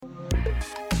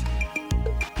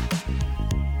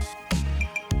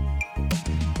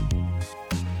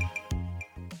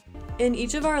In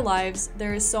each of our lives,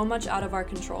 there is so much out of our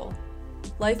control.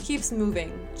 Life keeps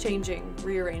moving, changing,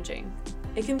 rearranging.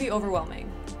 It can be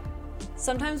overwhelming.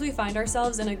 Sometimes we find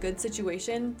ourselves in a good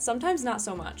situation, sometimes not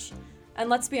so much.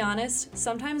 And let's be honest,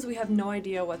 sometimes we have no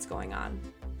idea what's going on.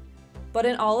 But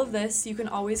in all of this, you can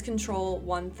always control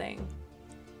one thing: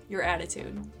 your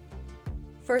attitude.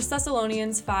 1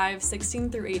 Thessalonians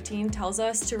 5:16-18 tells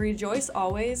us to rejoice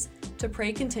always, to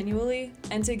pray continually,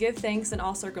 and to give thanks in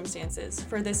all circumstances,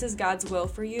 for this is God's will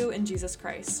for you in Jesus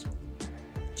Christ.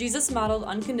 Jesus modeled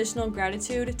unconditional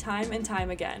gratitude time and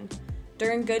time again.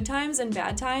 During good times and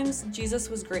bad times, Jesus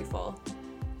was grateful.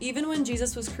 Even when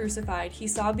Jesus was crucified, he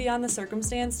saw beyond the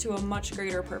circumstance to a much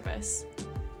greater purpose.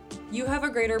 You have a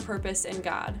greater purpose in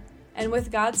God. And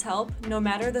with God's help, no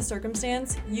matter the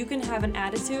circumstance, you can have an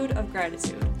attitude of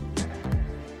gratitude.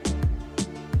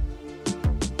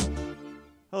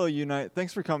 Hello, Unite.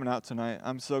 Thanks for coming out tonight.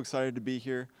 I'm so excited to be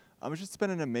here. It's just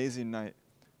been an amazing night.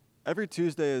 Every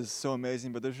Tuesday is so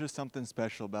amazing, but there's just something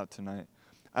special about tonight.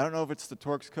 I don't know if it's the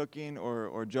Torques cooking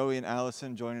or Joey and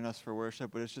Allison joining us for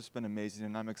worship, but it's just been amazing,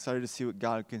 and I'm excited to see what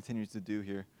God continues to do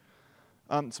here.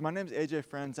 So my name is AJ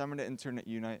Friends. I'm an intern at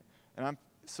Unite, and I'm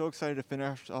so excited to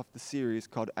finish off the series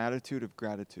called Attitude of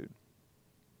Gratitude.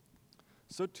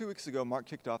 So 2 weeks ago, Mark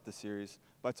kicked off the series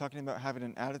by talking about having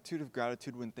an attitude of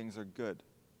gratitude when things are good.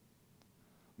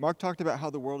 Mark talked about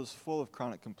how the world is full of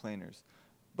chronic complainers,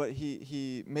 but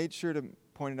he made sure to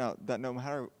point out that no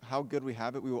matter how good we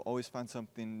have it, we will always find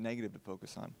something negative to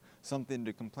focus on, something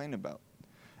to complain about.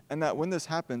 And that when this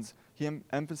happens, he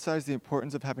emphasized the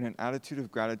importance of having an attitude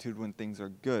of gratitude when things are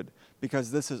good,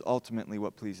 because this is ultimately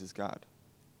what pleases God.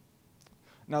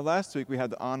 Now, last week we had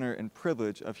the honor and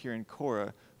privilege of hearing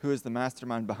Cora, who is the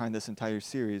mastermind behind this entire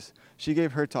series. She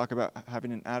gave her talk about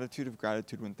having an attitude of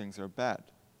gratitude when things are bad.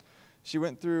 She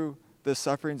went through the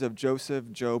sufferings of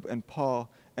Joseph, Job, and Paul,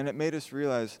 and it made us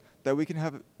realize that we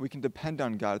can depend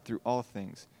on God through all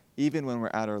things, even when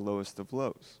we're at our lowest of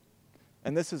lows.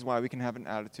 And this is why we can have an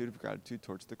attitude of gratitude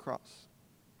towards the cross.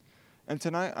 And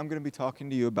tonight I'm going to be talking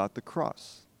to you about the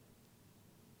cross.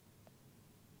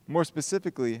 More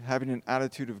specifically, having an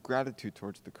attitude of gratitude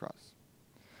towards the cross.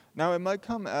 Now, it might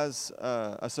come as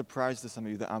a surprise to some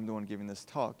of you that I'm the one giving this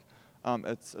talk.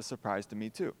 It's a surprise to me,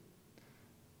 too.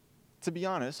 To be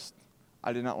honest,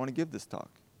 I did not want to give this talk.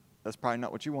 That's probably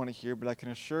not what you want to hear, but I can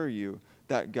assure you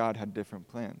that God had different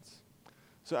plans.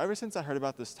 So ever since I heard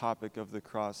about this topic of the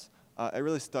cross, it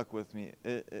really stuck with me.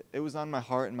 It was on my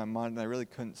heart and my mind, and I really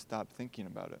couldn't stop thinking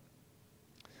about it.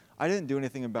 I didn't do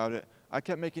anything about it. I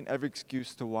kept making every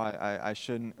excuse to why I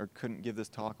shouldn't or couldn't give this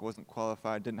talk. I wasn't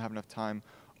qualified, didn't have enough time,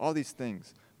 all these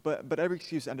things. But every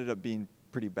excuse ended up being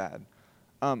pretty bad.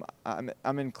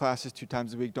 I'm in classes 2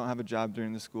 times a week, don't have a job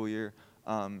during the school year,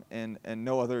 and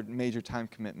no other major time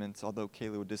commitments, although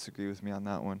Kayla would disagree with me on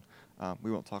that one.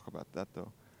 We won't talk about that,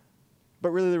 though.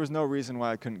 But really, there was no reason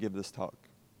why I couldn't give this talk.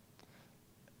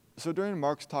 So during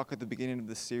Mark's talk at the beginning of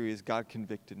this series, God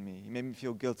convicted me. He made me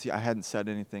feel guilty I hadn't said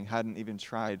anything, hadn't even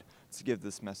tried to give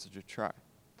this message a try.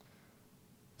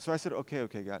 So I said, okay,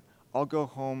 God, I'll go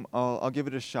home, I'll give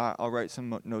it a shot, I'll write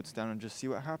some notes down and just see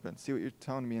what happens, see what you're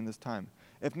telling me in this time.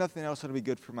 If nothing else, it'll be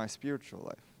good for my spiritual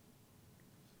life.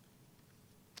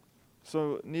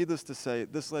 So needless to say,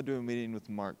 this led to a meeting with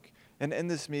Mark. And in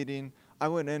this meeting, I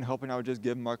went in hoping I would just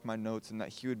give Mark my notes and that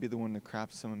he would be the one to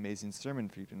craft some amazing sermon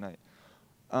for you tonight.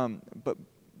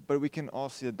 But we can all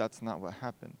see that that's not what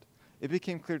happened. It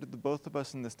became clear to the both of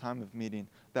us in this time of meeting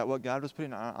that what God was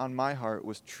putting on my heart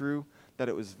was true, that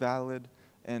it was valid,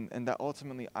 and that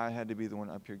ultimately I had to be the one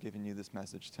up here giving you this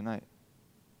message tonight.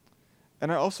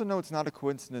 And I also know it's not a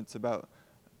coincidence about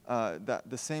that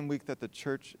the same week that the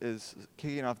church is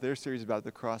kicking off their series about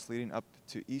the cross leading up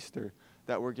to Easter,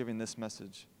 that we're giving this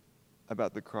message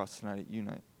about the cross tonight at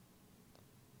Unite.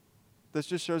 This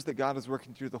just shows that God is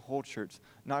working through the whole church,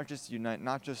 not just Unite,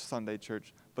 not just Sunday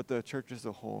church, but the church as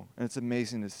a whole. And it's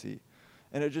amazing to see.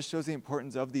 And it just shows the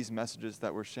importance of these messages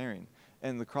that we're sharing.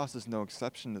 And the cross is no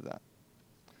exception to that.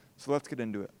 So let's get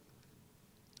into it.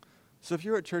 So if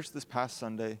you were at church this past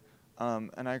Sunday,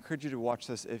 and I encourage you to watch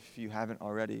this if you haven't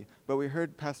already, but we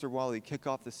heard Pastor Wally kick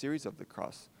off the series of the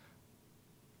cross.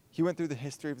 He went through the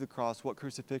history of the cross, what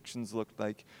crucifixions looked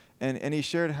like, and he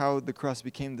shared how the cross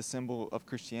became the symbol of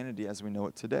Christianity as we know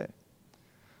it today.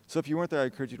 So if you weren't there, I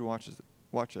encourage you to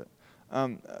watch it.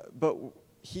 But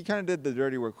he kind of did the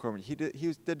dirty work for me. He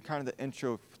did kind of the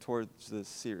intro towards this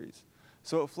series.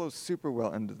 So it flows super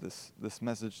well into this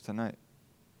message tonight.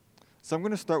 So I'm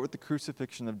going to start with the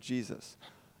crucifixion of Jesus.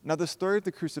 Now, the story of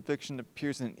the crucifixion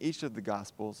appears in each of the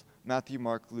Gospels, Matthew,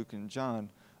 Mark, Luke, and John.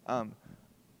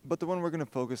 but the one we're going to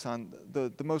focus on,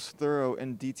 the most thorough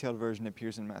and detailed version,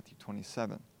 appears in Matthew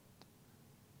 27.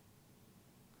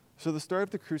 So the story of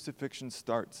the crucifixion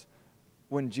starts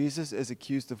when Jesus is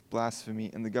accused of blasphemy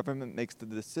and the government makes the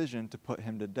decision to put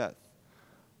him to death.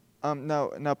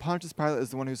 Now Pontius Pilate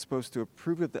is the one who's supposed to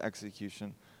approve of the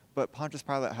execution, but Pontius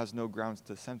Pilate has no grounds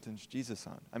to sentence Jesus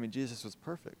on. I mean, Jesus was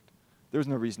perfect. There was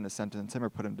no reason to sentence him or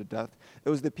put him to death. It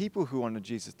was the people who wanted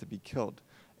Jesus to be killed,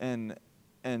 and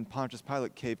Pontius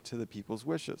Pilate caved to the people's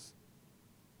wishes.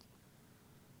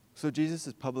 So Jesus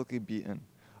is publicly beaten.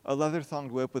 A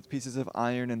leather-thonged whip with pieces of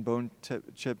iron and bone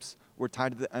chips were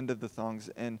tied to the end of the thongs,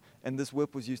 and this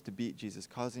whip was used to beat Jesus,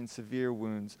 causing severe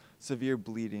wounds, severe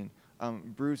bleeding,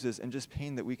 bruises, and just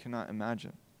pain that we cannot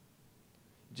imagine.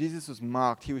 Jesus was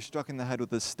mocked. He was struck in the head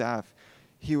with a staff.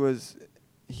 He was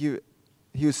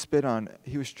spit on.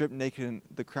 He was stripped naked, and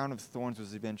the crown of thorns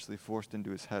was eventually forced into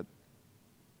his head.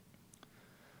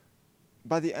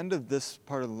 By the end of this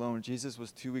part alone, Jesus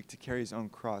was too weak to carry his own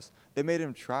cross. They made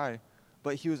him try,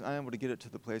 but he was unable to get it to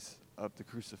the place of the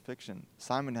crucifixion.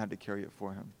 Simon had to carry it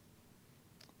for him.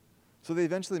 So they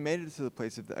eventually made it to the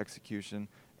place of the execution,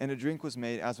 and a drink was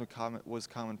made, as was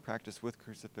common practice with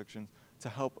crucifixion, to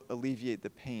help alleviate the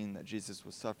pain that Jesus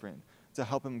was suffering, to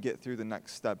help him get through the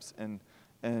next steps and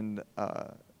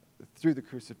through the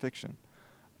crucifixion.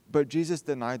 But Jesus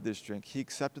denied this drink. He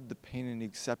accepted the pain and he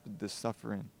accepted the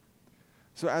suffering.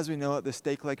 So as we know it, the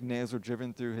stake-like nails were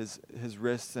driven through his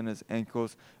wrists and his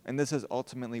ankles, and this is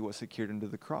ultimately what secured him to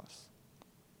the cross.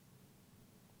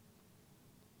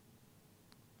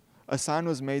 A sign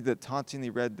was made that tauntingly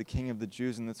read, "The King of the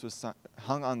Jews," and this was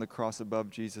hung on the cross above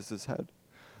Jesus' head.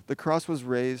 The cross was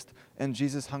raised, and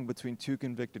Jesus hung between two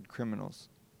convicted criminals.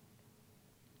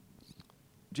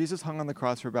 Jesus hung on the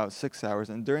cross for about 6 hours,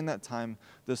 and during that time,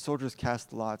 the soldiers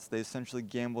cast lots. They essentially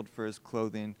gambled for his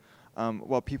clothing,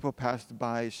 while people passed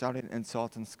by shouting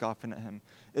insults and scoffing at him.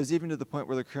 It was even to the point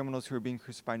where the criminals who were being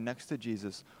crucified next to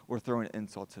Jesus were throwing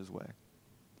insults his way.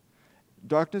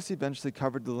 Darkness eventually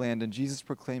covered the land, and Jesus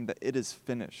proclaimed that it is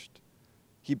finished.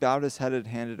 He bowed his head and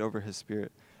handed over his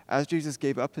spirit. As Jesus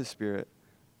gave up his spirit,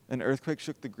 an earthquake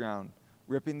shook the ground,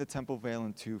 ripping the temple veil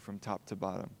in two from top to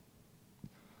bottom.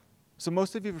 So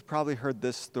most of you have probably heard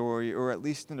this story, or at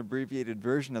least an abbreviated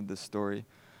version of this story.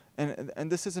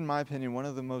 And this is, in my opinion, one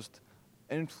of the most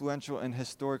influential and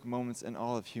historic moments in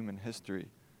all of human history,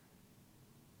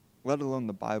 let alone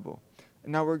the Bible.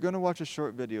 And now we're going to watch a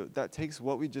short video that takes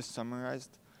what we just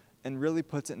summarized and really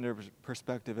puts it into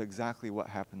perspective exactly what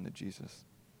happened to Jesus.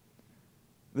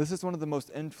 This is one of the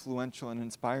most influential and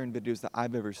inspiring videos that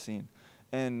I've ever seen.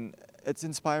 And it's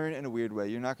inspiring in a weird way.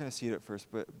 You're not going to see it at first,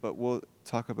 but we'll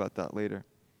talk about that later.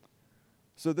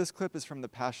 So this clip is from The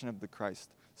Passion of the Christ.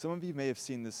 Some of you may have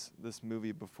seen this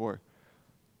movie before.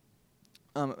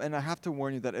 And I have to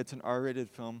warn you that it's an R-rated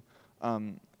film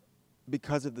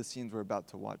because of the scenes we're about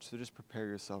to watch. So just prepare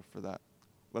yourself for that.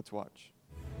 Let's watch.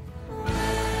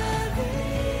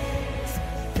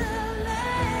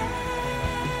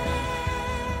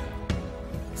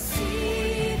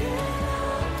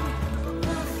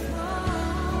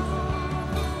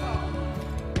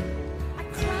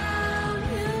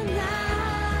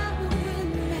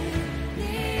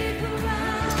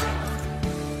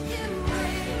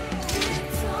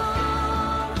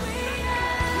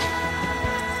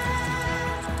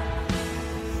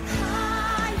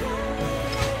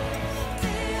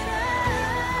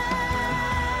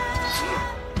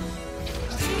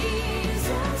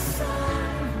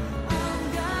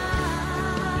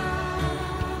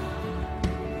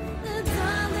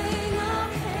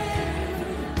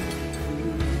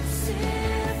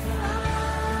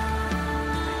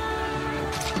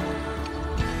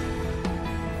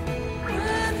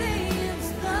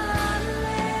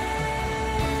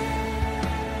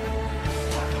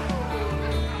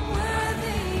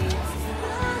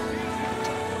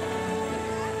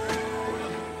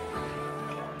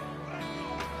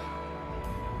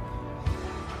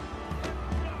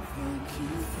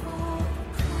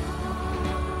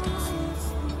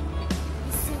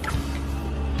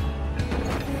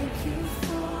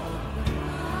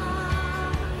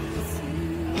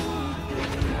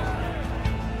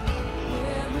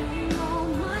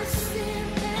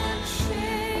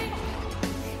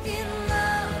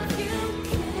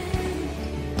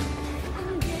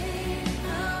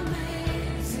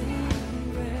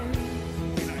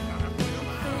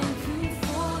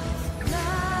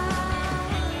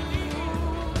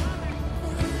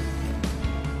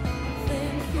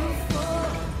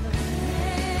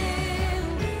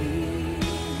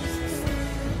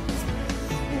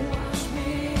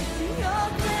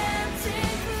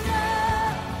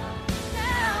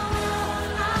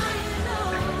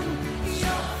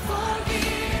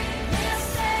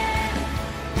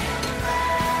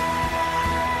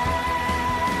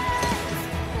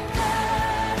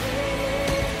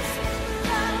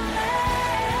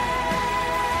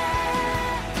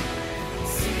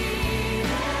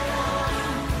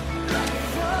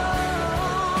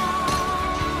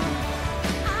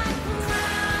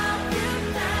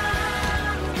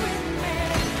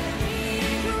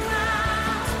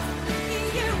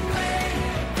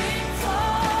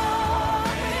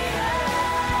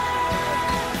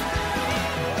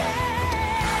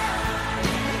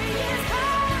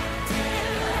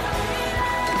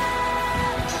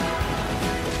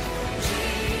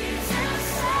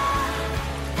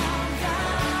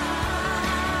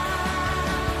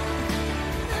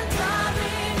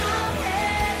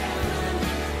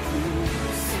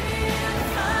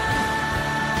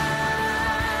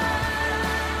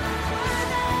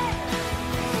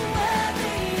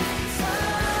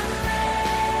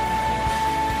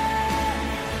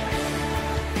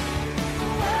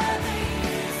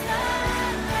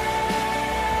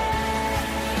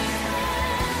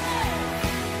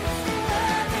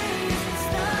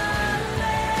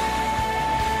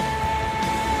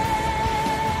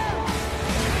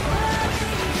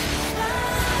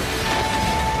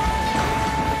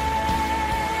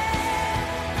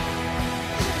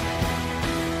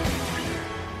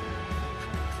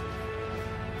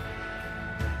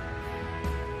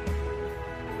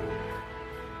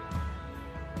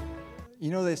 You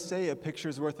know, they say a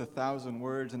picture's worth 1,000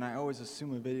 words, and I always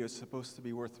assume a video is supposed to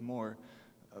be worth more.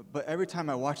 But every time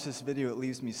I watch this video, it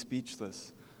leaves me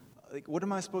speechless. Like, what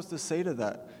am I supposed to say to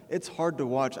that? It's hard to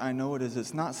watch. I know it is.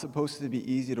 It's not supposed to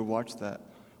be easy to watch that.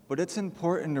 But it's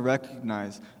important to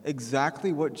recognize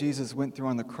exactly what Jesus went through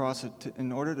on the cross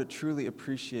in order to truly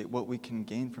appreciate what we can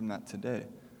gain from that today.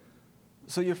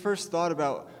 So your first thought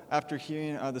about, after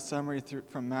hearing the summary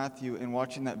from Matthew and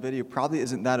watching that video, probably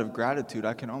isn't that of gratitude.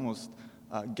 I can almost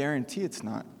guarantee it's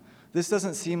not. This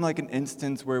doesn't seem like an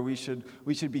instance where we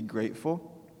should be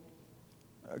grateful.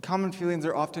 Common feelings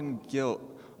are often guilt,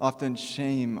 often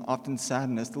shame, often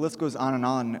sadness. The list goes on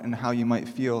and how you might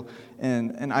feel.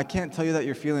 And I can't tell you that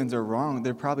your feelings are wrong.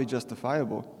 They're probably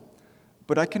justifiable.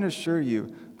 But I can assure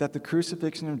you that the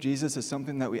crucifixion of Jesus is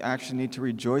something that we actually need to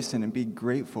rejoice in and be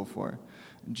grateful for.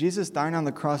 Jesus dying on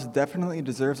the cross definitely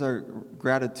deserves our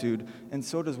gratitude, and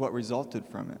so does what resulted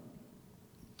from it.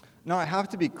 Now, I have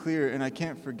to be clear, and I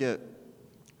can't forget,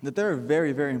 that there are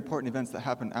very, very important events that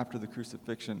happened after the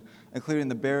crucifixion, including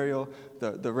the burial,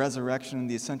 the resurrection, and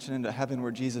the ascension into heaven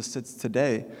where Jesus sits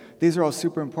today. These are all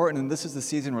super important, and this is the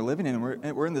season we're living in.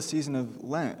 We're in the season of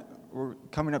Lent. We're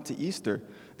coming up to Easter.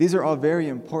 These are all very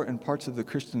important parts of the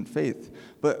Christian faith.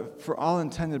 But for all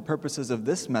intended purposes of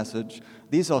this message,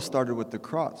 these all started with the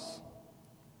cross.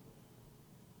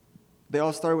 They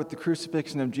all started with the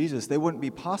crucifixion of Jesus. They wouldn't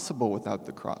be possible without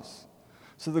the cross.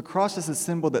 So the cross is a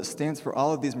symbol that stands for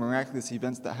all of these miraculous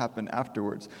events that happen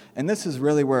afterwards. And this is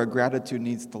really where our gratitude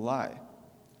needs to lie.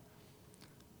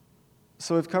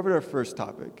 So we've covered our first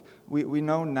topic. We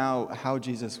know now how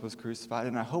Jesus was crucified,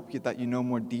 and I hope that you know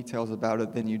more details about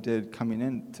it than you did coming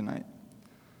in tonight.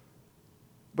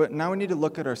 But now we need to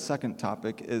look at our second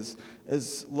topic,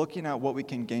 is looking at what we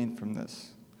can gain from this.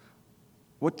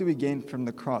 What do we gain from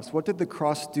the cross? What did the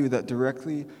cross do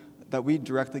that we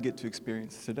directly get to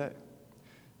experience today?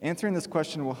 Answering this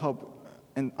question will help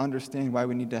in understanding why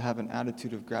we need to have an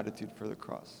attitude of gratitude for the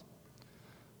cross.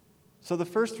 So the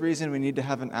first reason we need to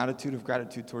have an attitude of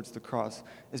gratitude towards the cross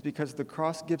is because the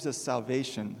cross gives us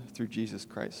salvation through Jesus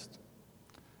Christ.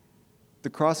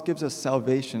 The cross gives us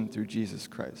salvation through Jesus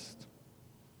Christ.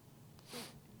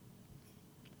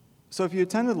 So if you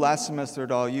attended last semester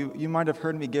at all, you might have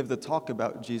heard me give the talk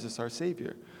about Jesus, our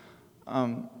Savior.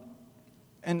 And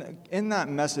in that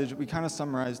message, we kind of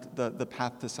summarized the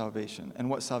path to salvation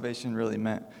and what salvation really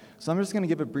meant. So I'm just going to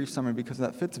give a brief summary because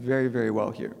that fits very, very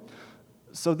well here.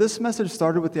 So this message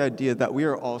started with the idea that we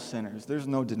are all sinners. There's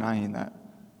no denying that.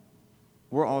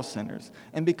 We're all sinners.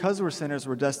 And because we're sinners,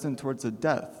 we're destined towards a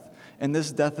death. And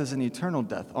this death is an eternal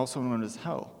death, also known as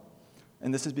hell.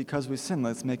 And this is because we sin.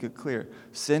 Let's make it clear.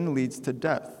 Sin leads to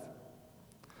death.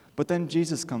 But then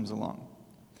Jesus comes along.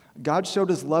 God showed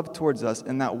his love towards us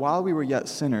in that while we were yet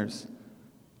sinners,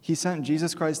 he sent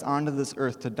Jesus Christ onto this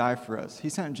earth to die for us. He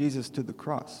sent Jesus to the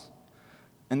cross.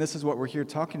 And this is what we're here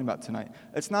talking about tonight.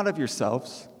 It's not of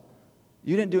yourselves.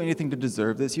 You didn't do anything to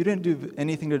deserve this. You didn't do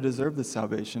anything to deserve this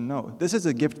salvation. No, this is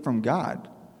a gift from God.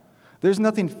 There's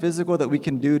nothing physical that we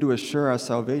can do to assure our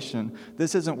salvation.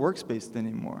 This isn't works-based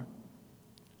anymore.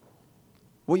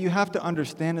 What you have to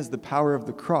understand is the power of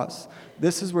the cross.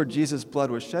 This is where Jesus'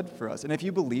 blood was shed for us. And if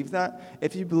you believe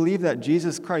that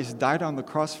Jesus Christ died on the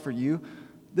cross for you,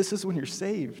 this is when you're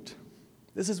saved.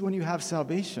 This is when you have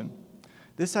salvation.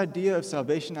 This idea of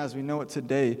salvation as we know it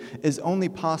today is only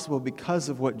possible because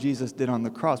of what Jesus did on the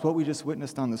cross, what we just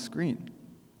witnessed on the screen.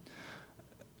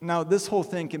 Now, this whole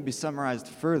thing can be summarized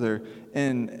further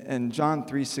in John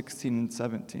 3:16 and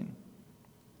 17.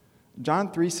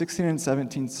 John 3:16 and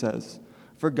 17 says,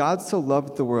 "For God so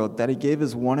loved the world that he gave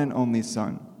his one and only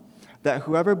Son, that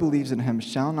whoever believes in him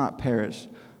shall not perish,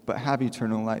 but have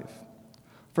eternal life.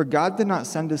 For God did not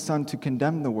send his Son to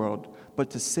condemn the world, but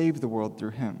to save the world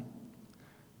through him."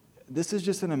 This is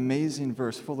just an amazing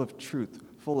verse, full of truth,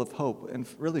 full of hope, and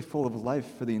really full of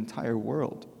life for the entire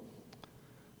world.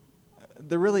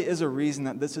 There really is a reason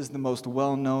that this is the most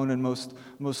well-known and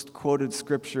most quoted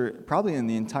scripture probably in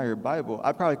the entire Bible.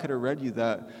 I probably could have read you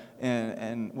that,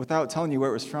 and without telling you where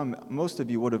it was from, most of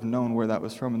you would have known where that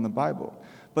was from in the Bible.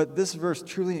 But this verse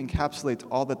truly encapsulates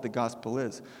all that the gospel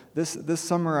is. This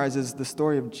summarizes the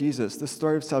story of Jesus, the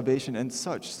story of salvation in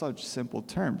such simple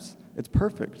terms. It's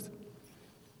perfect.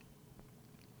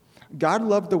 God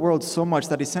loved the world so much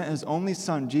that he sent his only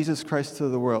Son, Jesus Christ, to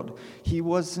the world. He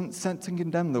wasn't sent to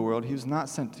condemn the world. He was not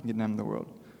sent to condemn the world.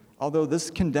 Although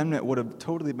this condemnation would have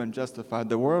totally been justified,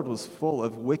 the world was full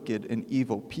of wicked and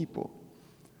evil people.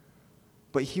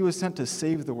 But he was sent to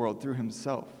save the world through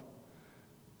himself.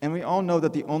 And we all know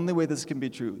that the only way this can be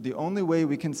true, the only way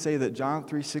we can say that John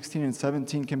 3:16 and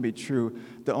 17 can be true,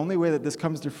 the only way that this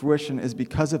comes to fruition is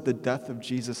because of the death of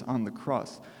Jesus on the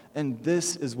cross. And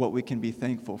this is what we can be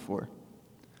thankful for.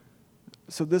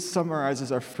 So this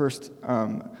summarizes our first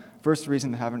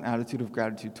reason to have an attitude of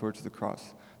gratitude towards the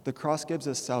cross. The cross gives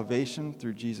us salvation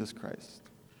through Jesus Christ.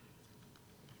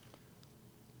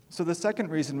 So the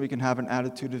second reason we can have an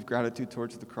attitude of gratitude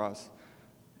towards the cross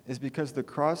is because the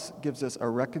cross gives us a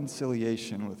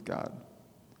reconciliation with God.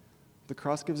 The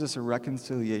cross gives us a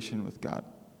reconciliation with God.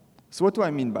 So what do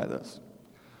I mean by this?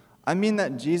 I mean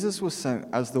that Jesus was sent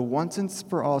as the once and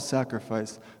for all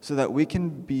sacrifice so that we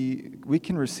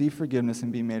can receive forgiveness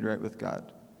and be made right with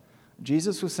God.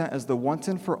 Jesus was sent as the once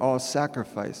and for all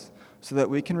sacrifice so that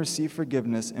we can receive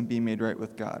forgiveness and be made right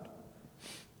with God.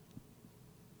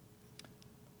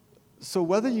 So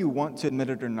whether you want to admit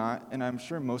it or not, and I'm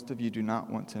sure most of you do not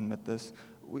want to admit this,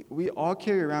 we all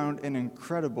carry around an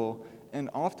incredible and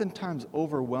oftentimes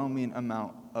overwhelming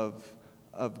amount of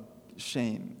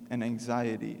shame and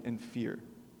anxiety and fear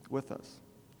with us.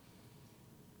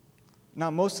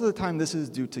 Now, most of the time this is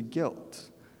due to guilt.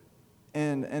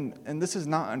 And this is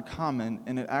not uncommon,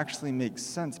 and it actually makes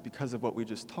sense because of what we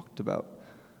just talked about.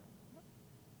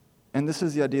 And this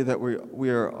is the idea that we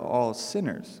are all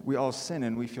sinners. We all sin,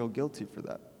 and we feel guilty for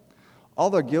that.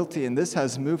 All are guilty, and this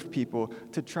has moved people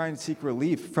to try and seek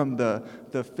relief from the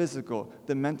physical,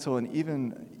 the mental, and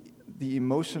even the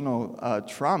emotional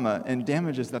trauma and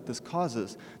damages that this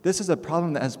causes. This is a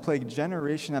problem that has plagued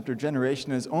generation after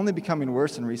generation and is only becoming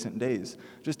worse in recent days.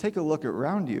 Just take a look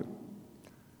around you.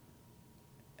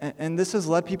 And this has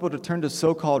led people to turn to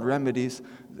so-called remedies.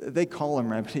 They call them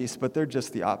remedies, but they're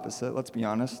just the opposite, let's be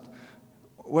honest.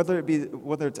 Whether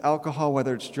it's alcohol,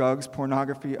 whether it's drugs,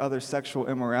 pornography, other sexual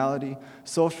immorality,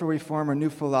 social reform, or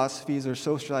new philosophies or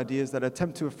social ideas that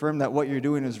attempt to affirm that what you're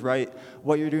doing is right,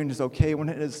 what you're doing is okay, when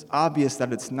it is obvious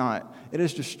that it's not. It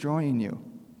is destroying you.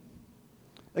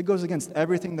 It goes against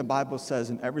everything the Bible says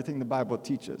and everything the Bible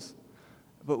teaches.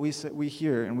 But we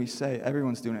hear and we say,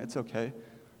 everyone's doing it, it's okay.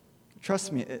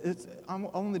 Trust me, I'll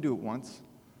only do it once.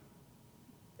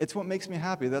 It's what makes me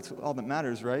happy. That's all that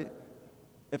matters, right?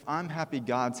 If I'm happy,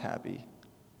 God's happy.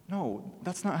 No,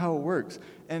 that's not how it works.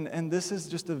 And this is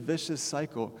just a vicious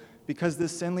cycle because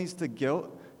this sin leads to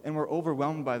guilt, and we're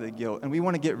overwhelmed by the guilt, and we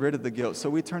want to get rid of the guilt. So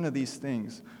we turn to these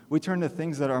things. We turn to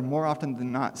things that are more often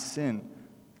than not sin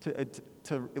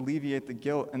to alleviate the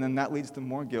guilt, and then that leads to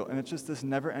more guilt. And it's just this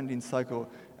never-ending cycle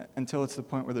until it's the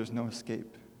point where there's no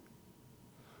escape.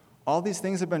 All these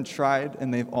things have been tried,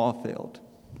 and they've all failed.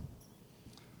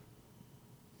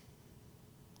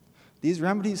 These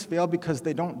remedies fail because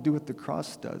they don't do what the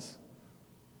cross does.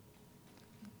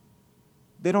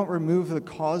 They don't remove the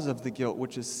cause of the guilt,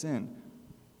 which is sin.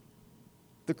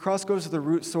 The cross goes to the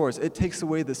root source. It takes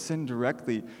away the sin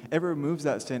directly. It removes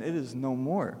that sin. It is no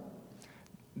more.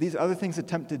 These other things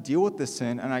attempt to deal with the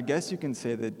sin, and I guess you can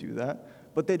say they do that,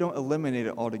 but they don't eliminate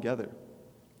it altogether.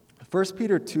 1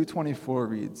 Peter 2:24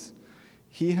 reads,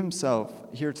 He himself,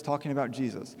 here it's talking about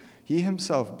Jesus, He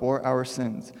himself bore our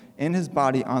sins in his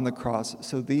body on the cross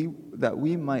so that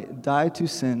we might die to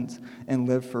sins and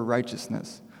live for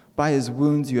righteousness. By his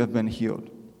wounds you have been healed.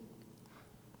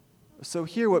 So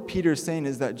here what Peter is saying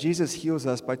is that Jesus heals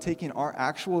us by taking our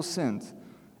actual sins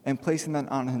and placing them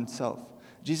on himself.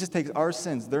 Jesus takes our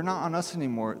sins. They're not on us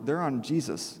anymore. They're on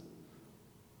Jesus.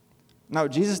 Now,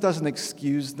 Jesus doesn't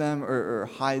excuse them or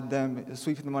hide them,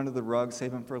 sweep them under the rug,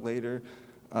 save them for later,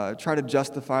 try to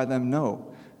justify them.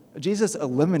 No. Jesus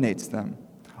eliminates them.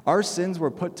 Our sins were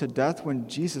put to death when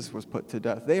Jesus was put to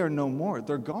death. They are no more.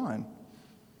 They're gone.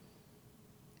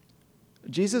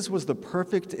 Jesus was the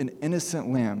perfect and innocent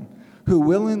lamb who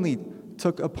willingly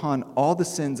took upon all the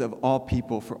sins of all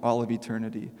people for all of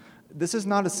eternity. This is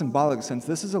not a symbolic sense.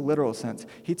 This is a literal sense.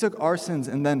 He took our sins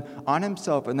and then on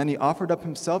himself, and then he offered up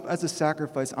himself as a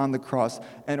sacrifice on the cross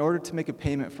in order to make a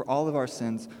payment for all of our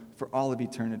sins for all of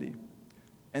eternity.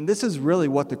 And this is really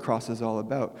what the cross is all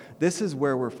about. This is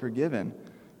where we're forgiven.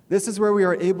 This is where we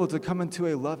are able to come into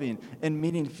a loving and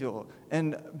meaningful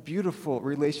and beautiful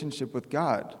relationship with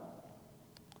God.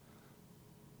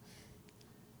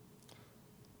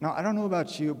 Now, I don't know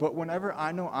about you, but whenever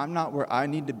I know I'm not where I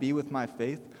need to be with my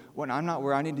faith, when I'm not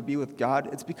where I need to be with God,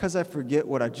 it's because I forget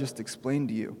what I just explained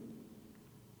to you.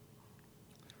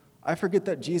 I forget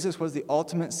that Jesus was the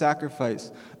ultimate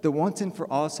sacrifice, the once and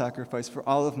for all sacrifice for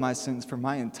all of my sins for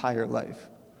my entire life.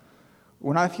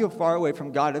 When I feel far away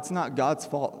from God, it's not God's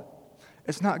fault.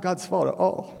 It's not God's fault at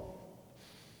all.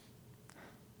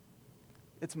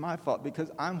 It's my fault because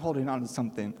I'm holding on to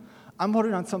something. I'm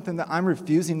holding on to something that I'm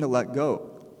refusing to let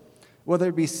go. Whether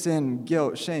it be sin,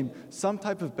 guilt, shame, some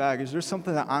type of baggage, there's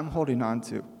something that I'm holding on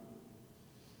to.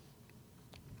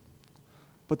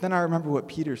 But then I remember what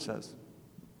Peter says.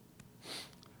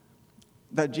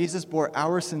 That Jesus bore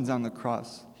our sins on the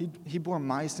cross. He bore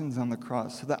my sins on the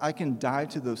cross so that I can die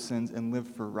to those sins and live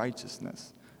for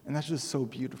righteousness. And that's just so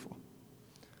beautiful.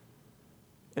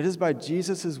 It is by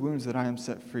Jesus' wounds that I am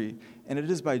set free. And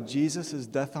it is by Jesus'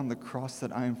 death on the cross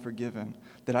that I am forgiven,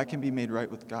 that I can be made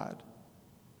right with God.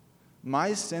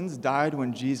 My sins died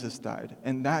when Jesus died,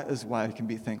 and that is why I can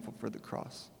be thankful for the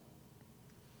cross.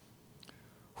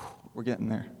 We're getting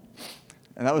there.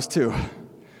 And that was 2. All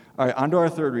right, on to our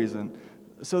third reason.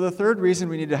 So the third reason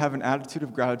we need to have an attitude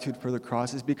of gratitude for the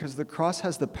cross is because the cross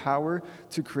has the power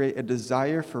to create a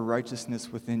desire for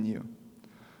righteousness within you.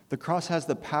 The cross has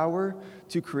the power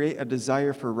to create a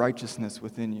desire for righteousness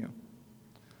within you.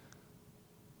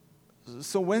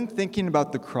 So when thinking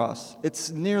about the cross,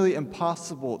 it's nearly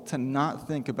impossible to not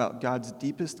think about God's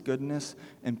deepest goodness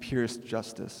and purest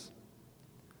justice.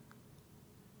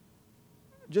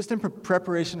 Just in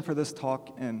preparation for this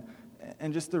talk and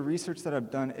just the research that I've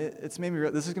done, it's made me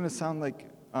realize, this is going to sound like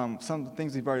some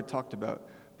things we've already talked about,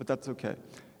 but that's okay.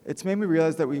 It's made me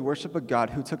realize that we worship a God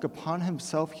who took upon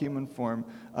himself human form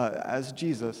as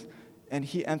Jesus, and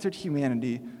he entered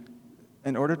humanity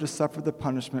in order to suffer the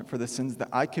punishment for the sins that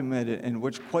I committed, and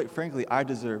which, quite frankly, I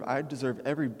deserve. I deserve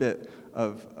every bit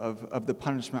of the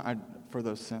punishment for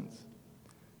those sins.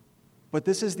 But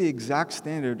this is the exact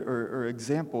standard or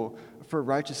example for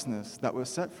righteousness that was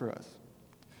set for us.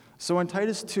 So in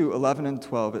Titus 2:11 and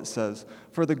 12, it says,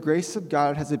 "For the grace of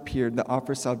God has appeared that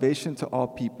offers salvation to all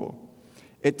people.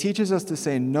 It teaches us to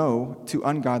say no to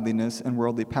ungodliness and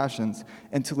worldly passions,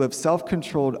 and to live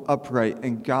self-controlled, upright,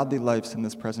 and godly lives in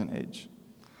this present age.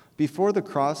 Before the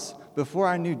cross, before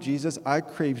I knew Jesus, I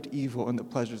craved evil and the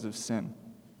pleasures of sin."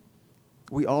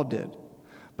 We all did.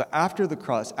 But after the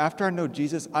cross, after I know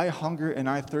Jesus, I hunger and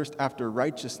I thirst after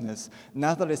righteousness,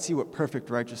 now that I see what perfect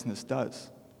righteousness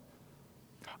does.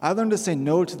 I learned to say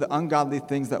no to the ungodly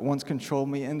things that once controlled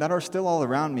me and that are still all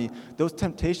around me. Those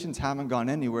temptations haven't gone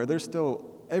anywhere. They're still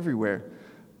everywhere.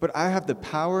 But I have the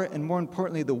power and, more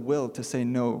importantly, the will to say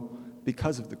no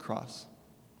because of the cross.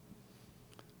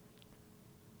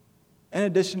 In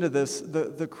addition to this,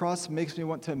 the cross makes me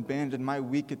want to abandon my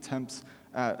weak attempts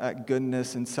at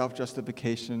goodness and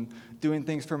self-justification, doing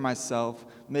things for myself,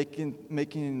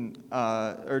 doing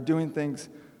things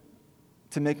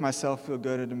to make myself feel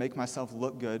good or to make myself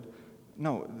look good.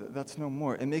 No, that's no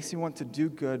more. It makes me want to do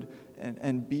good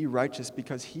and be righteous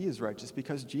because he is righteous,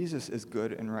 because Jesus is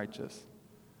good and righteous.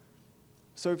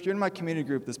 So if you're in my community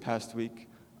group this past week,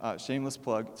 shameless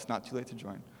plug, it's not too late to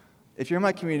join. If you're in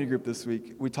my community group this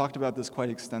week, we talked about this quite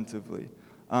extensively.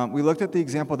 We looked at the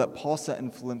example that Paul set in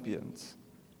Philippians.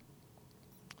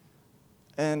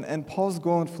 And Paul's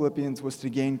goal in Philippians was to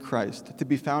gain Christ, to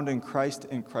be found in Christ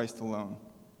and Christ alone.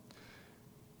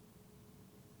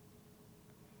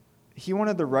 He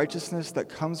wanted the righteousness that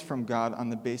comes from God on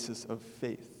the basis of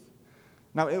faith.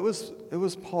 Now, it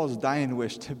was Paul's dying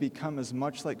wish to become as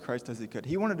much like Christ as he could.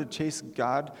 He wanted to chase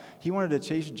God. He wanted to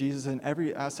chase Jesus in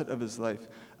every asset of his life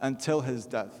until his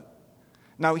death.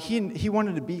 Now, he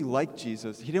wanted to be like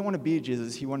Jesus. He didn't want to be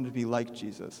Jesus. He wanted to be like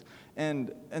Jesus.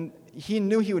 And he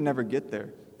knew he would never get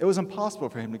there. It was impossible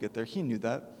for him to get there. He knew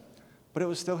that. But it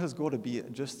was still his goal to be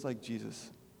just like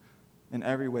Jesus in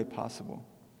every way possible.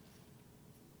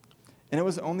 And it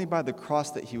was only by the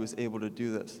cross that he was able to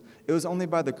do this. It was only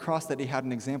by the cross that he had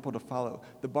an example to follow.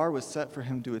 The bar was set for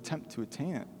him to attempt to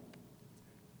attain it.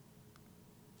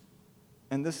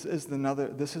 And this is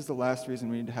the last reason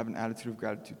we need to have an attitude of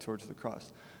gratitude towards the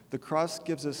cross. The cross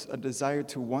gives us a desire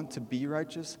to want to be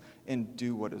righteous and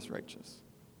do what is righteous.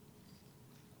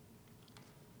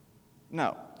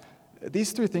 Now,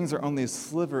 these 3 things are only a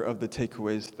sliver of the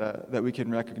takeaways that we can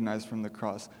recognize from the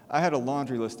cross. I had a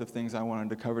laundry list of things I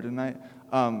wanted to cover tonight,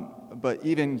 but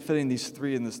even fitting these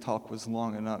 3 in this talk was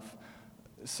long enough.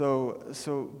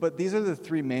 But these are the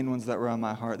 3 main ones that were on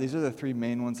my heart. These are the 3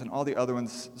 main ones, and all the other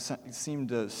ones seem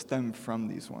to stem from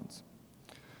these ones.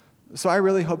 So I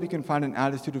really hope you can find an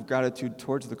attitude of gratitude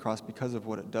towards the cross because of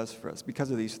what it does for us,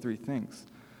 because of these 3 things.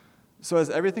 So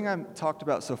has everything I've talked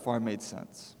about so far made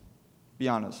sense? Be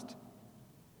honest.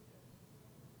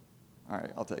 All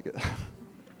right, I'll take it.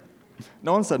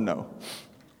 No one said no.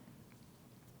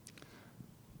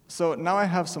 So now I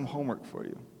have some homework for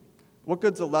you. What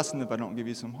good's a lesson if I don't give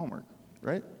you some homework,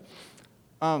 right?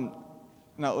 Now,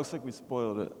 it looks like we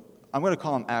spoiled it. I'm going to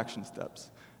call them action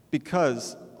steps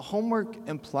because homework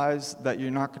implies that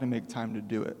you're not going to make time to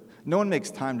do it. No one makes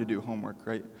time to do homework,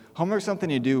 right? Homework's something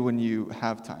you do when you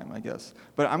have time, I guess.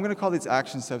 But I'm going to call these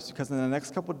action steps because in the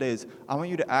next couple of days, I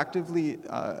want you to actively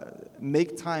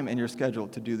make time in your schedule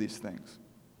to do these things.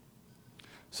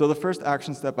 So the first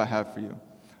action step I have for you,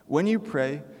 when you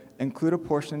pray, include a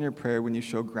portion in your prayer when you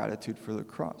show gratitude for the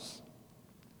cross.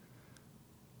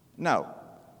 Now,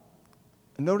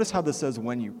 notice how this says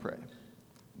when you pray,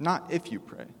 not if you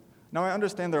pray. Now, I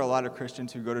understand there are a lot of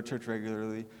Christians who go to church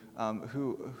regularly,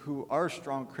 who are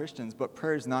strong Christians, but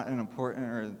prayer is not an important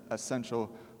or essential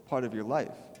part of your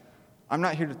life. I'm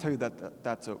not here to tell you that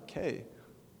that's okay,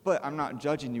 but I'm not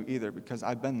judging you either because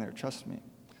I've been there, trust me.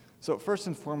 So first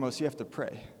and foremost, you have to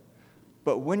pray.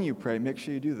 But when you pray, make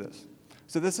sure you do this.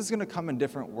 So this is going to come in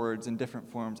different words, in different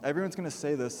forms. Everyone's going to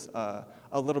say this a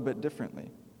little bit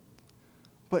differently.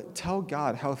 But tell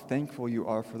God how thankful you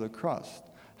are for the cross,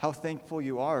 how thankful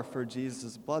you are for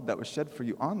Jesus' blood that was shed for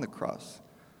you on the cross.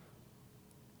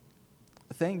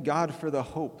 Thank God for the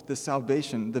hope, the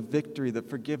salvation, the victory, the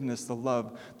forgiveness, the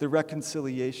love, the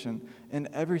reconciliation, and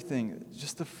everything,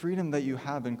 just the freedom that you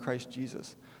have in Christ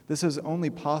Jesus. This is only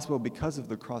possible because of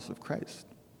the cross of Christ.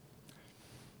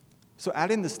 So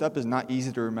adding this step is not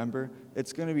easy to remember.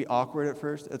 It's going to be awkward at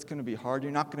first. It's going to be hard.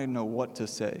 You're not going to know what to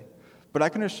say. But I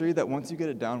can assure you that once you get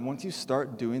it down, once you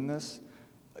start doing this,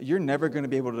 you're never going to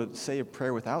be able to say a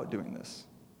prayer without doing this.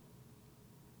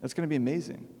 It's going to be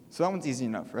amazing. So that one's easy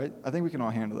enough, right? I think we can all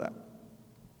handle that.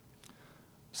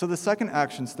 So the second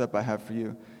action step I have for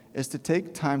you is to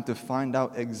take time to find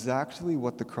out exactly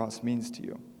what the cross means to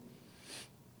you.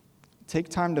 Take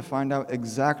time to find out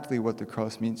exactly what the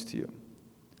cross means to you.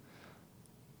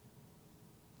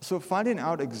 So finding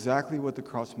out exactly what the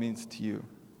cross means to you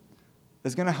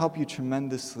is going to help you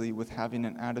tremendously with having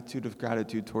an attitude of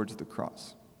gratitude towards the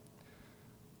cross.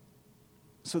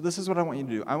 So this is what I want you to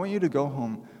do. I want you to go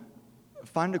home,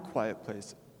 find a quiet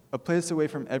place, a place away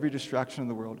from every distraction in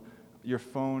the world, your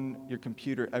phone, your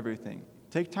computer, everything.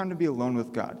 Take time to be alone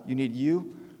with God. You need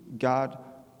you, God,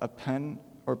 a pen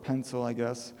or pencil, I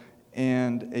guess,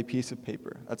 and a piece of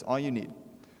paper. That's all you need.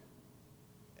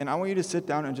 And I want you to sit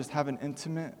down and just have an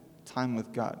intimate time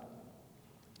with God.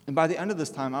 And by the end of this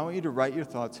time, I want you to write your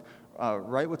thoughts,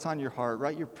 write what's on your heart,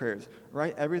 write your prayers,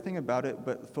 write everything about it,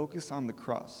 but focus on the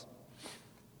cross.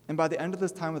 And by the end of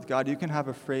this time with God, you can have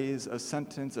a phrase, a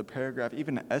sentence, a paragraph,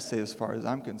 even an essay as far as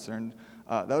I'm concerned.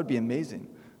 That would be amazing.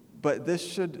 But this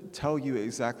should tell you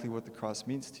exactly what the cross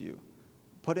means to you.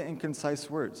 Put it in concise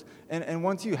words. And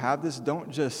once you have this, don't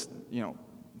just,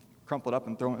 crumple it up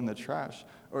and throw it in the trash,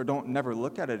 or don't never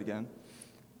look at it again.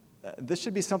 This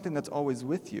should be something that's always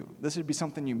with you. This should be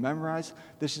something you memorize.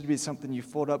 This should be something you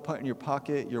fold up, put in your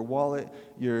pocket, your wallet,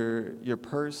 your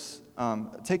purse.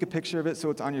 Take a picture of it so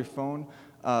it's on your phone.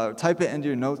 Type it into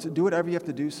your notes. Do whatever you have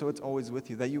to do so it's always with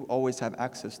you, that you always have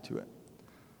access to it.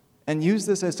 And use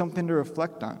this as something to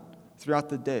reflect on throughout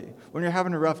the day. When you're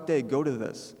having a rough day, go to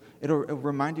this. It'll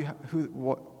remind you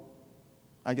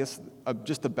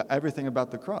everything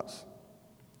about the cross.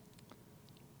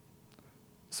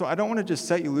 So I don't want to just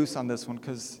set you loose on this one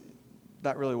because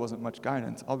that really wasn't much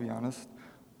guidance, I'll be honest.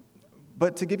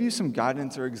 But to give you some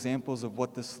guidance or examples of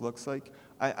what this looks like,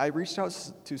 I reached out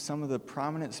to some of the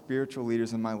prominent spiritual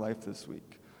leaders in my life this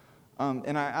week.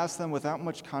 And I asked them, without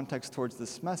much context towards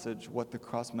this message, what the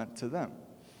cross meant to them.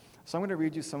 So I'm going to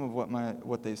read you some of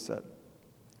what they said.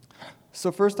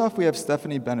 So first off, we have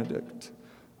Stephanie Benedict.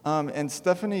 And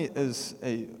Stephanie is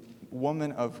a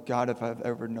woman of God if I've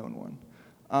ever known one.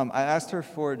 I asked her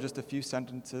for just a few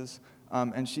sentences,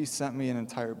 and she sent me an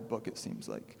entire book, it seems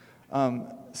like.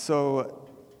 So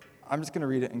I'm just going to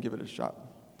read it and give it a shot.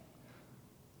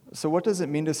 So what does it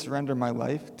mean to surrender my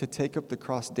life, to take up the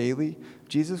cross daily?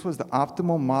 Jesus was the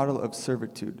optimal model of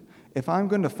servitude. If I'm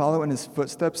going to follow in his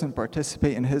footsteps and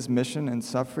participate in his mission and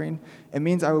suffering, it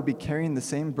means I will be carrying the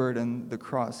same burden, the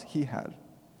cross, he had.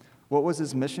 What was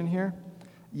his mission here?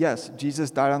 Yes,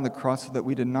 Jesus died on the cross so that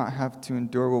we did not have to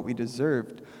endure what we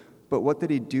deserved. But what did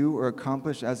he do or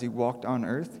accomplish as he walked on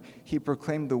earth? He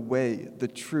proclaimed the way, the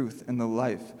truth, and the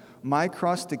life. My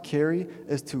cross to carry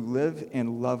is to live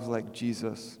and love like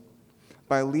Jesus.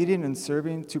 By leading and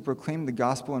serving, to proclaim the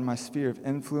gospel in my sphere of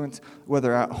influence,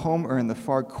 whether at home or in the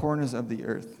far corners of the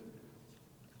earth.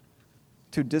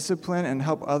 To discipline and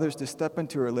help others to step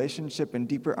into a relationship and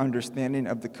deeper understanding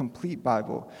of the complete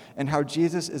Bible and how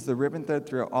Jesus is the ribbon thread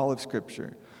throughout all of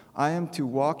Scripture. I am to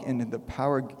walk in the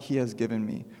power he has given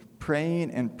me,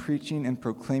 praying and preaching and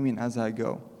proclaiming as I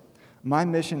go. My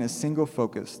mission is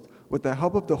single-focused. With the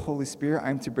help of the Holy Spirit, I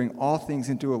am to bring all things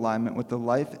into alignment with the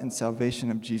life and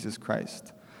salvation of Jesus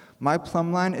Christ. My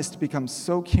plumb line is to become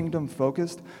so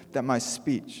kingdom-focused that my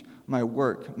speech, my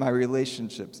work, my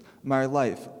relationships, my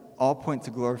life, all point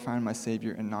to glorifying my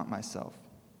Savior and not myself.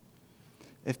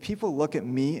 If people look at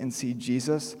me and see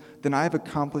Jesus, then I have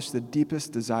accomplished the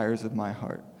deepest desires of my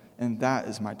heart, and that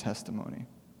is my testimony.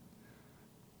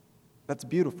 That's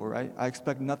beautiful, right? I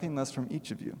expect nothing less from each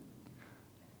of you.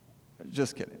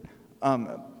 Just kidding.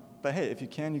 But hey, if you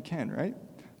can, right?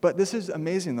 But this is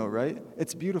amazing, though, right?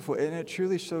 It's beautiful, and it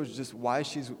truly shows just why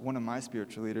she's one of my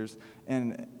spiritual leaders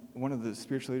and one of the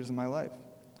spiritual leaders in my life.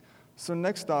 So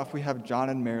next off, we have John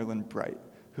and Marilyn Bright,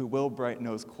 who Will Bright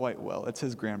knows quite well. It's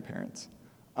his grandparents.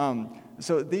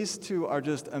 So these two are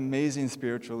just amazing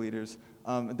spiritual leaders.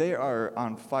 They are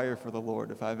on fire for the Lord,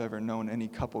 if I've ever known any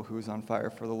couple who's on fire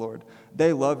for the Lord.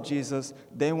 They love Jesus.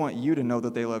 They want you to know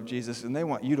that they love Jesus, and they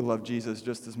want you to love Jesus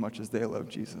just as much as they love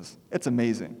Jesus. It's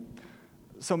amazing.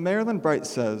 So Marilyn Bright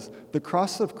says, the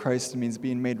cross of Christ means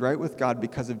being made right with God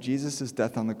because of Jesus'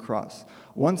 death on the cross.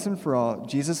 Once and for all,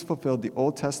 Jesus fulfilled the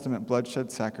Old Testament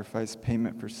bloodshed sacrifice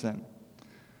payment for sin.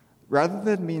 Rather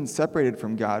than being separated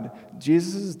from God,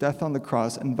 Jesus' death on the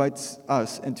cross invites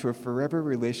us into a forever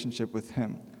relationship with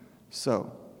him.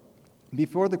 So,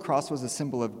 before the cross was a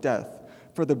symbol of death,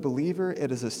 for the believer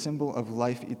it is a symbol of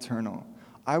life eternal.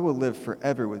 I will live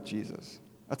forever with Jesus.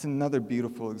 That's another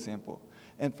beautiful example.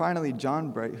 And finally,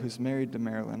 John Bright, who's married to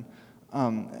Marilyn,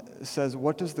 says,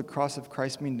 what does the cross of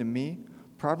Christ mean to me?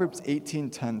 Proverbs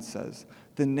 18:10 says,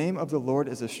 the name of the Lord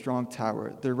is a strong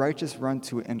tower. The righteous run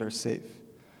to it and are safe.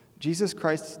 Jesus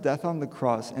Christ's death on the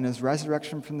cross and his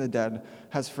resurrection from the dead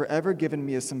has forever given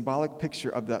me a symbolic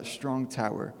picture of that strong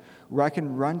tower, where I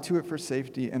can run to it for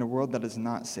safety in a world that is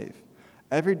not safe.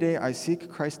 Every day I seek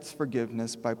Christ's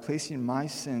forgiveness by placing my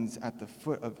sins at the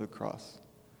foot of the cross.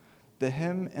 The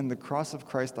hymn, "In the cross of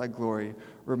Christ I glory,"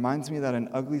 reminds me that an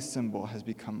ugly symbol has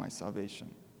become my salvation.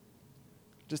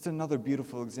 Just another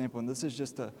beautiful example, and this is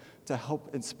just to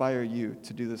help inspire you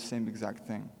to do the same exact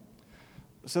thing.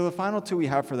 So the final two we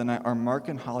have for the night are Mark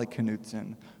and Holly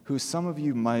Knutson, who some of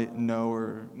you might know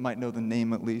or might know the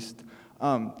name at least.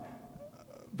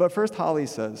 But first, Holly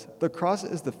says, the cross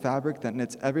is the fabric that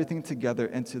knits everything together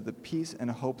into the peace and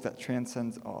hope that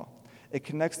transcends all. It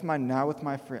connects my now with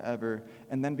my forever,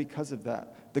 and then because of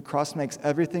that, the cross makes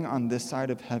everything on this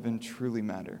side of heaven truly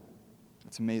matter.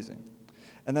 It's amazing.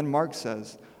 And then Mark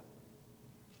says,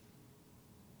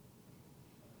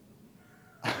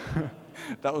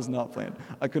 that was not planned.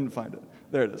 I couldn't find it.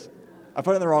 There it is. I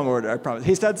put it in the wrong order, I promise.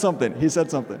 He said something.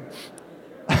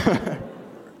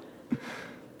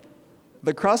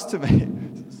 The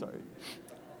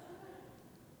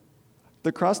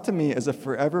cross to me is a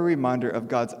forever reminder of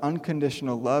God's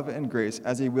unconditional love and grace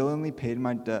as he willingly paid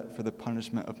my debt for the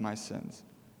punishment of my sins.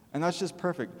 And that's just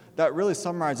perfect. That really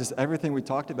summarizes everything we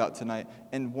talked about tonight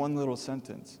in one little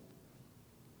sentence.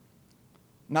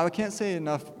 Now, I can't say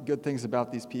enough good things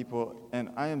about these people, and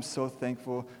I am so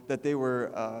thankful that they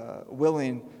were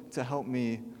willing to help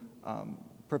me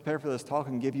prepare for this talk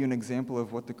and give you an example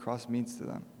of what the cross means to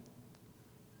them.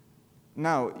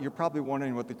 Now, you're probably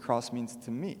wondering what the cross means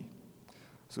to me.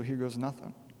 So here goes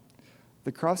nothing.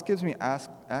 The cross gives me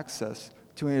access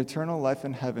to an eternal life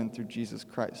in heaven through Jesus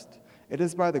Christ. It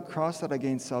is by the cross that I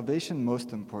gain salvation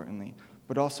most importantly,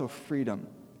 but also freedom,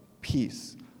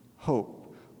 peace,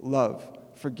 hope, love,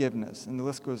 forgiveness, and the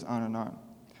list goes on and on.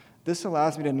 This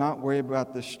allows me to not worry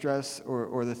about the stress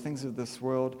or the things of this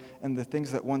world and the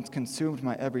things that once consumed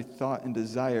my every thought and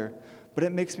desire, but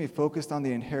it makes me focused on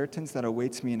the inheritance that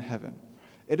awaits me in heaven.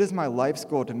 It is my life's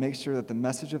goal to make sure that the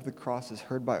message of the cross is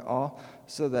heard by all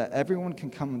so that everyone can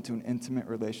come into an intimate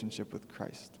relationship with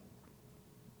Christ.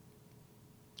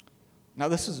 Now,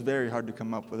 this is very hard to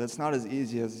come up with. It's not as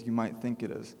easy as you might think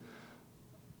it is.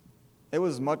 It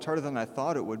was much harder than I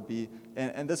thought it would be,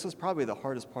 and this was probably the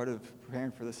hardest part of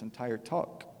preparing for this entire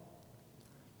talk.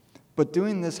 But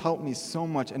doing this helped me so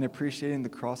much in appreciating the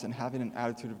cross and having an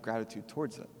attitude of gratitude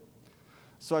towards it.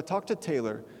 So I talked to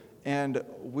Taylor, and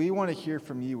we want to hear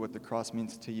from you what the cross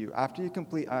means to you. After you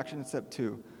complete action step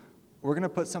 2, we're going to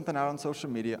put something out on social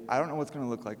media. I don't know what it's going to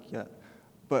look like yet,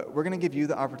 but we're going to give you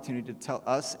the opportunity to tell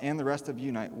us and the rest of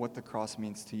Unite what the cross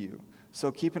means to you.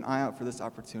 So keep an eye out for this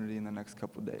opportunity in the next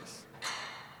couple of days.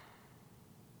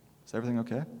 Is everything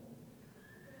okay?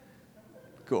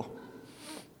 Cool.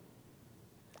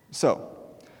 So,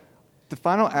 the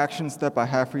final action step I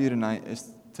have for you tonight is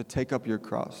to take up your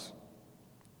cross.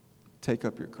 Take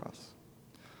up your cross.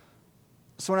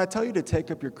 So when I tell you to take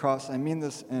up your cross, I mean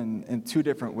this in two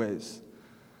different ways.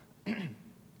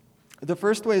 The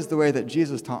first way is the way that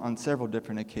Jesus taught on several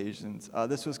different occasions.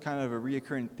 This was kind of a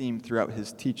recurring theme throughout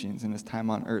his teachings in his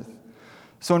time on earth.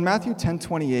 So in Matthew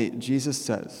 10:28, Jesus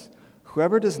says,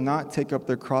 "Whoever does not take up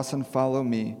their cross and follow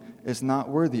me is not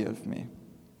worthy of me."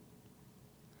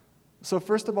 So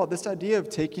first of all, this idea of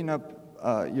taking up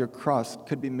your cross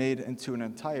could be made into an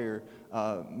entire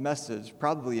message,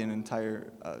 probably an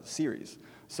entire series.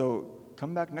 So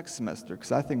come back next semester,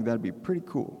 because I think that'd be pretty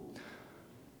cool.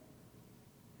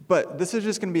 But this is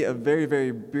just going to be a very,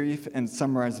 very brief and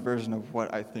summarized version of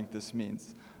what I think this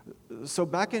means. So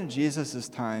back in Jesus'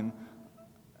 time,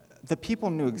 the people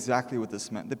knew exactly what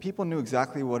this meant. The people knew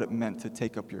exactly what it meant to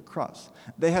take up your cross.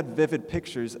 They had vivid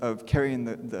pictures of carrying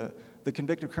the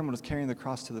convicted criminals carrying the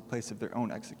cross to the place of their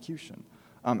own execution,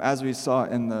 as we saw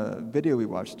in the video we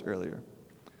watched earlier.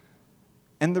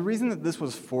 And the reason that this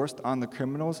was forced on the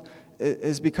criminals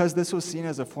is because this was seen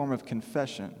as a form of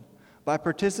confession. By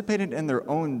participating in their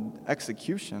own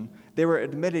execution, they were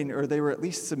admitting, or they were at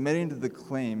least submitting to the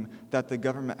claim that the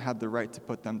government had the right to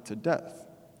put them to death.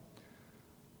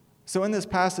 So in this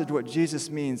passage, what Jesus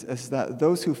means is that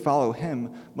those who follow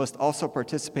him must also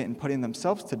participate in putting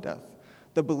themselves to death.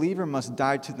 The believer must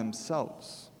die to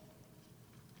themselves.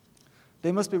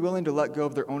 They must be willing to let go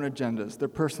of their own agendas, their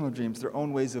personal dreams, their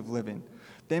own ways of living.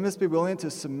 They must be willing to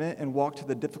submit and walk to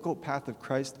the difficult path of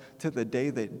Christ to the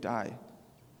day they die.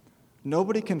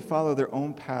 Nobody can follow their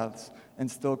own paths and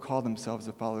still call themselves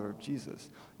a follower of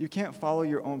Jesus. You can't follow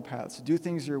your own paths, do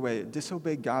things your way,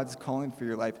 disobey God's calling for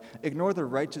your life, ignore the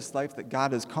righteous life that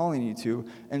God is calling you to,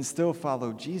 and still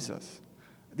follow Jesus.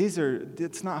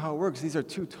 It's not how it works. These are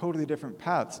two totally different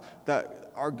paths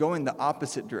that are going the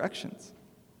opposite directions.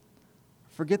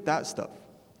 Forget that stuff.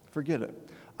 Forget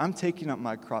it. I'm taking up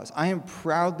my cross. I am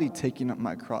proudly taking up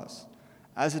my cross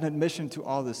as an admission to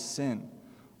all the sin,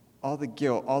 all the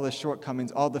guilt, all the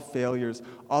shortcomings, all the failures,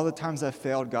 all the times I've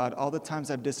failed God, all the times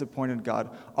I've disappointed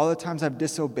God, all the times I've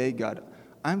disobeyed God.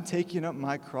 I'm taking up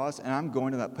my cross and I'm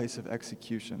going to that place of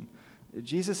execution.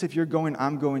 Jesus, if you're going,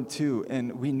 I'm going too,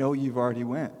 and we know you've already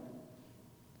went.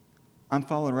 I'm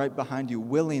following right behind you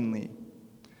willingly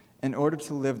in order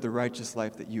to live the righteous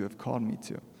life that you have called me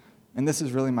to. And this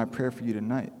is really my prayer for you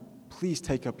tonight. Please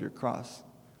take up your cross.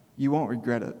 You won't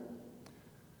regret it.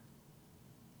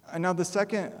 And now the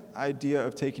second idea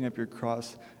of taking up your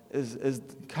cross is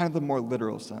kind of the more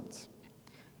literal sense.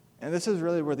 And this is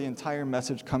really where the entire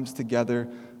message comes together.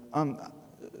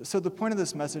 So the point of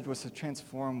this message was to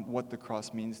transform what the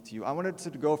cross means to you. I wanted to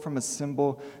go from a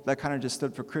symbol that kind of just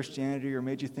stood for Christianity or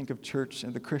made you think of church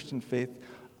and the Christian faith.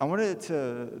 I wanted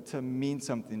it to mean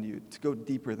something to you, to go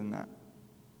deeper than that.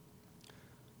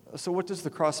 So what does the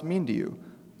cross mean to you?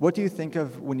 What do you think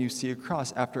of when you see a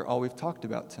cross after all we've talked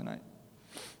about tonight?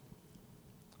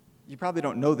 You probably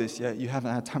don't know this yet. You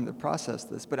haven't had time to process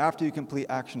this. But after you complete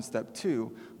action step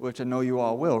 2, which I know you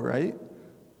all will, right?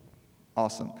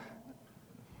 Awesome.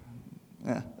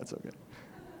 Yeah, that's okay.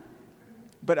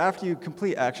 But after you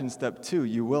complete action step 2,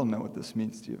 you will know what this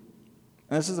means to you.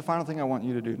 And this is the final thing I want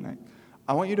you to do tonight.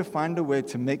 I want you to find a way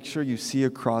to make sure you see a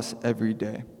cross every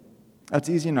day. That's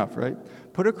easy enough, right?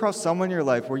 Put a cross somewhere in your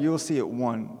life where you will see it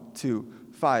 1, 2,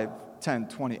 5, 10,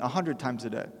 20, 100 times a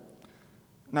day.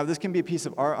 Now, this can be a piece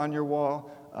of art on your wall,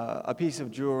 a piece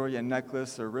of jewelry, a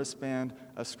necklace, a wristband,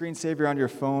 a screensaver on your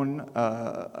phone,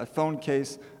 a phone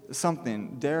case,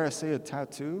 something. Dare I say a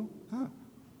tattoo? Huh.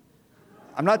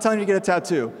 I'm not telling you to get a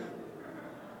tattoo,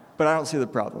 but I don't see the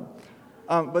problem.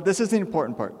 But this is the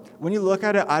important part. When you look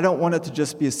at it, I don't want it to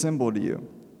just be a symbol to you.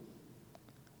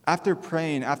 After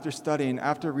praying, after studying,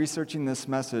 after researching this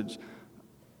message,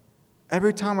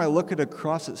 every time I look at a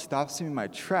cross, it stops me in my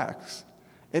tracks.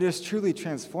 It has truly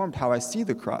transformed how I see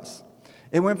the cross.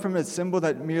 It went from a symbol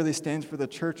that merely stands for the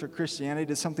church or Christianity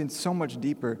to something so much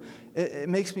deeper. It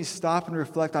makes me stop and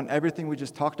reflect on everything we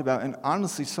just talked about, and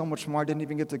honestly, so much more I didn't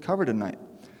even get to cover tonight.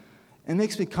 It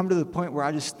makes me come to the point where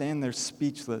I just stand there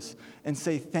speechless and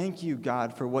say, thank you,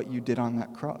 God, for what you did on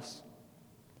that cross.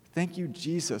 Thank you,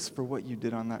 Jesus, for what you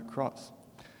did on that cross.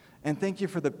 And thank you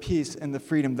for the peace and the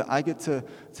freedom that I get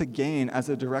to gain as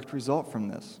a direct result from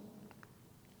this.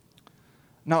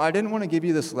 Now, I didn't want to give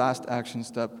you this last action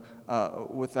step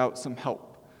without some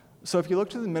help. So if you look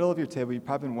to the middle of your table, you've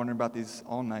probably been wondering about these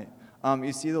all night.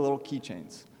 You see the little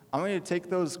keychains. I want you to take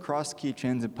those cross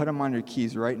keychains and put them on your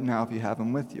keys right now if you have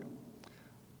them with you.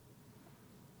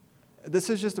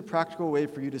 This is just a practical way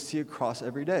for you to see a cross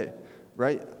every day,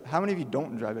 right? How many of you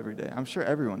don't drive every day? I'm sure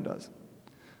everyone does.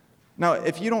 Now,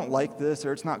 if you don't like this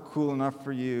or it's not cool enough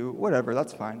for you, whatever,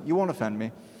 that's fine. You won't offend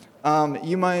me.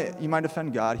 You might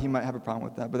offend God. He might have a problem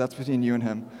with that, but that's between you and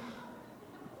him.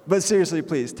 But seriously,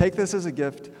 please, take this as a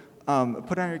gift.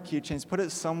 Put it on your keychains. Put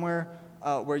it somewhere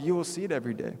where you will see it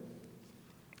every day.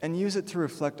 And use it to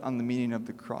reflect on the meaning of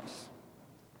the cross.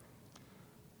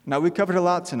 Now, we covered a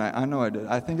lot tonight. I know I did.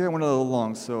 I think I went a little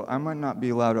long, so I might not be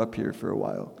allowed up here for a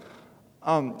while.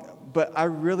 but I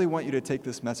really want you to take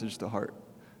this message to heart.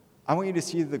 I want you to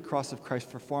see the cross of Christ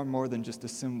for far more than just a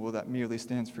symbol that merely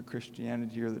stands for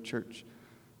Christianity or the church.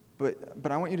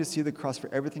 But I want you to see the cross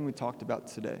for everything we talked about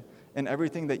today and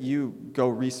everything that you go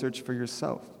research for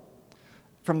yourself.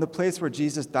 From the place where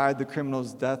Jesus died the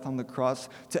criminal's death on the cross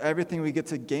to everything we get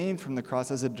to gain from the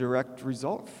cross as a direct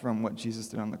result from what Jesus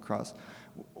did on the cross.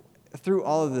 Through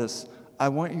all of this, I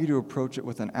want you to approach it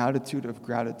with an attitude of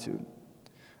gratitude.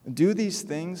 Do these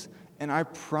things, and I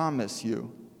promise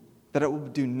you that it will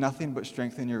do nothing but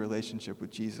strengthen your relationship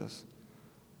with Jesus.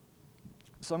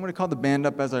 So I'm going to call the band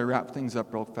up as I wrap things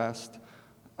up real fast.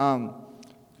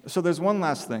 So there's one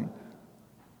last thing.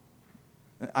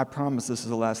 I promise this is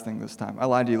the last thing this time. I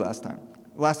lied to you last time.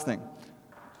 Last thing.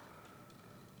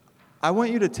 I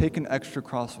want you to take an extra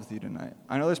cross with you tonight.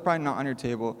 I know there's probably not on your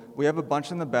table. We have a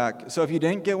bunch in the back. So if you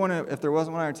didn't get one, if there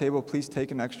wasn't one on your table, please take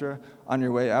an extra on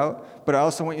your way out. But I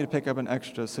also want you to pick up an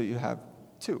extra so you have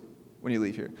two when you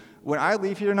leave here. When I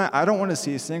leave here tonight, I don't want to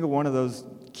see a single one of those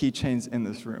keychains in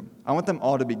this room. I want them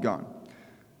all to be gone.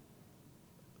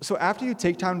 So after you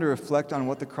take time to reflect on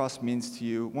what the cross means to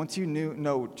you, once you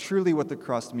know truly what the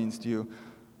cross means to you,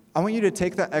 I want you to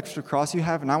take that extra cross you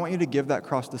have and I want you to give that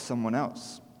cross to someone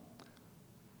else.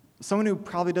 Someone who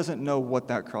probably doesn't know what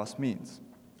that cross means.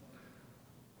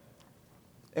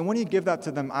 And when you give that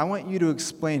to them, I want you to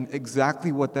explain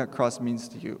exactly what that cross means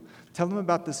to you. Tell them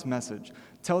about this message.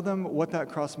 Tell them what that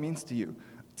cross means to you.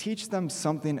 Teach them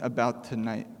something about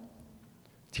tonight.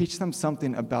 Teach them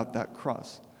something about that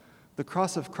cross. The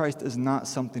cross of Christ is not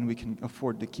something we can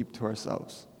afford to keep to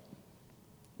ourselves.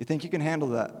 You think you can handle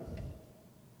that?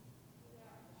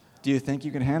 Do you think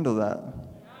you can handle that?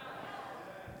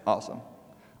 Awesome.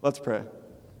 Let's pray.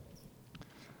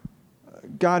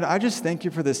 God, I just thank you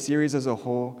for this series as a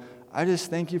whole. I just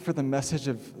thank you for the message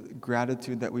of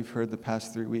gratitude that we've heard the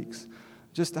past 3 weeks.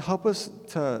 Just to help us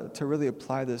to really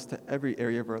apply this to every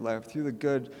area of our life, through the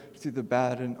good, through the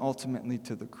bad, and ultimately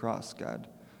to the cross, God.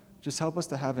 Just help us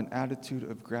to have an attitude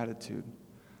of gratitude.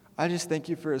 I just thank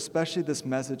you for especially this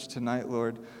message tonight,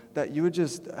 Lord, that you would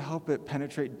just help it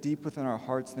penetrate deep within our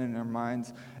hearts and in our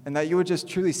minds, and that you would just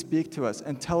truly speak to us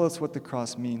and tell us what the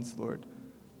cross means, Lord.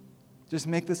 Just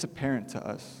make this apparent to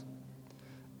us.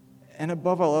 And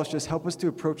above all else, just help us to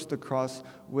approach the cross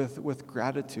with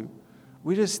gratitude.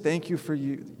 We just thank you for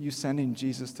you sending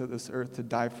Jesus to this earth to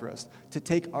die for us, to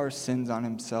take our sins on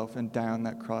himself and die on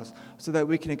that cross so that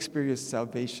we can experience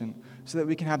salvation, so that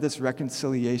we can have this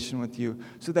reconciliation with you,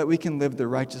 so that we can live the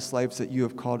righteous lives that you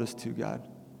have called us to, God.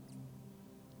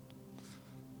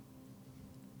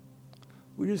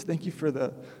 We just thank you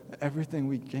for everything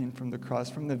we gain from the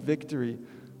cross, from the victory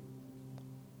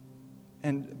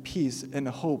and peace and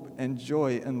hope and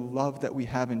joy and love that we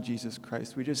have in Jesus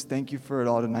Christ. We just thank you for it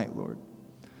all tonight, Lord.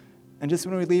 And just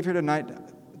when we leave here tonight,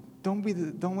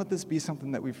 don't let this be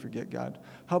something that we forget, God.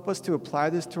 Help us to apply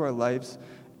this to our lives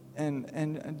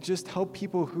and just help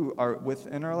people who are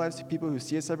within our lives, people who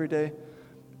see us every day,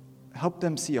 help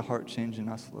them see a heart change in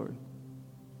us, Lord.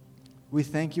 We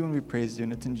thank you and we praise you,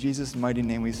 and it's in Jesus' mighty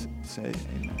name we say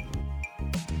amen.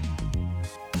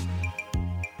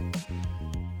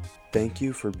 Thank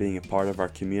you for being a part of our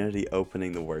community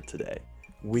opening the Word today.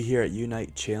 We here at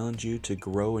Unite challenge you to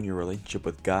grow in your relationship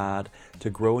with God,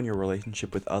 to grow in your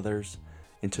relationship with others,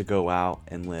 and to go out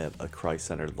and live a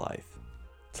Christ-centered life.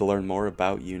 To learn more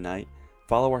about Unite,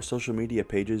 follow our social media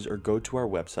pages or go to our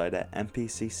website at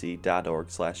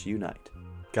mpcc.org/unite.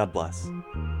 God bless.